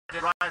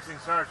Rising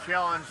Star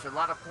Challenge, a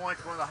lot of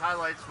points. One of the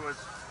highlights was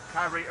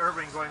Kyrie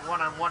Irving going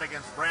one-on-one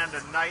against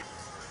Brandon Knight.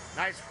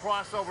 Nice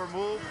crossover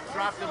move,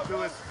 dropped him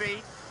to his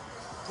feet,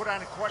 put on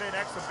quite an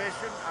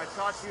exhibition. I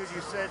talked to you,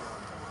 you said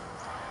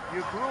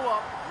you grew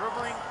up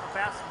dribbling a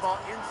basketball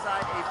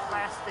inside a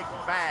plastic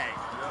bag.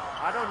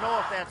 I don't know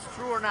if that's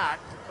true or not,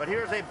 but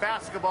here's a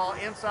basketball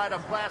inside a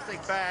plastic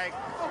bag,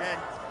 and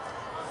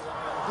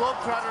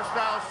Globetrotter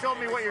style, show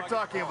me what you're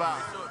talking about.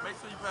 Make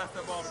sure you pass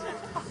that ball, please.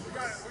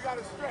 We got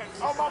to stretch.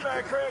 Oh, my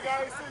man, Craig,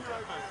 I ain't seen you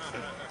like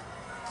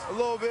that. A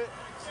little bit.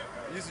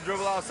 I used to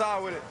dribble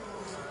outside with it.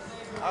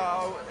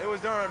 It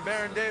was during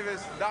Baron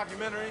Davis'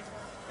 documentary,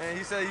 and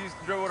he said he used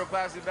to dribble with a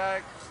plastic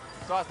bag,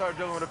 so I started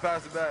dribbling with a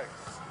plastic bag.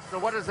 So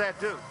what does that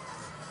do?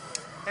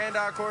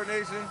 Hand-eye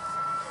coordination,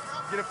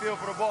 get a feel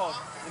for the ball.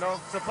 You know,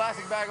 it's a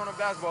plastic bag on a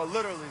basketball,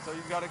 literally, so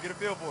you got to get a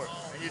feel for it.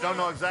 And you don't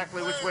know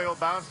exactly which way it'll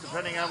bounce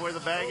depending on where the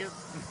bag is?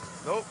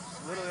 Nope,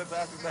 literally a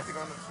plastic bag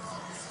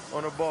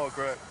on the ball,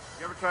 correct.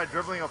 You ever tried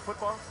dribbling a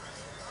football?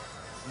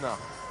 No,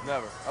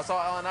 never. I saw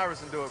Allen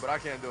Iverson do it, but I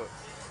can't do it.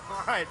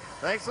 All right,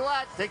 thanks a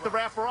lot. Take the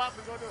wrapper off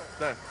and go do it.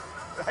 Thanks.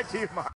 Back to you, Mark.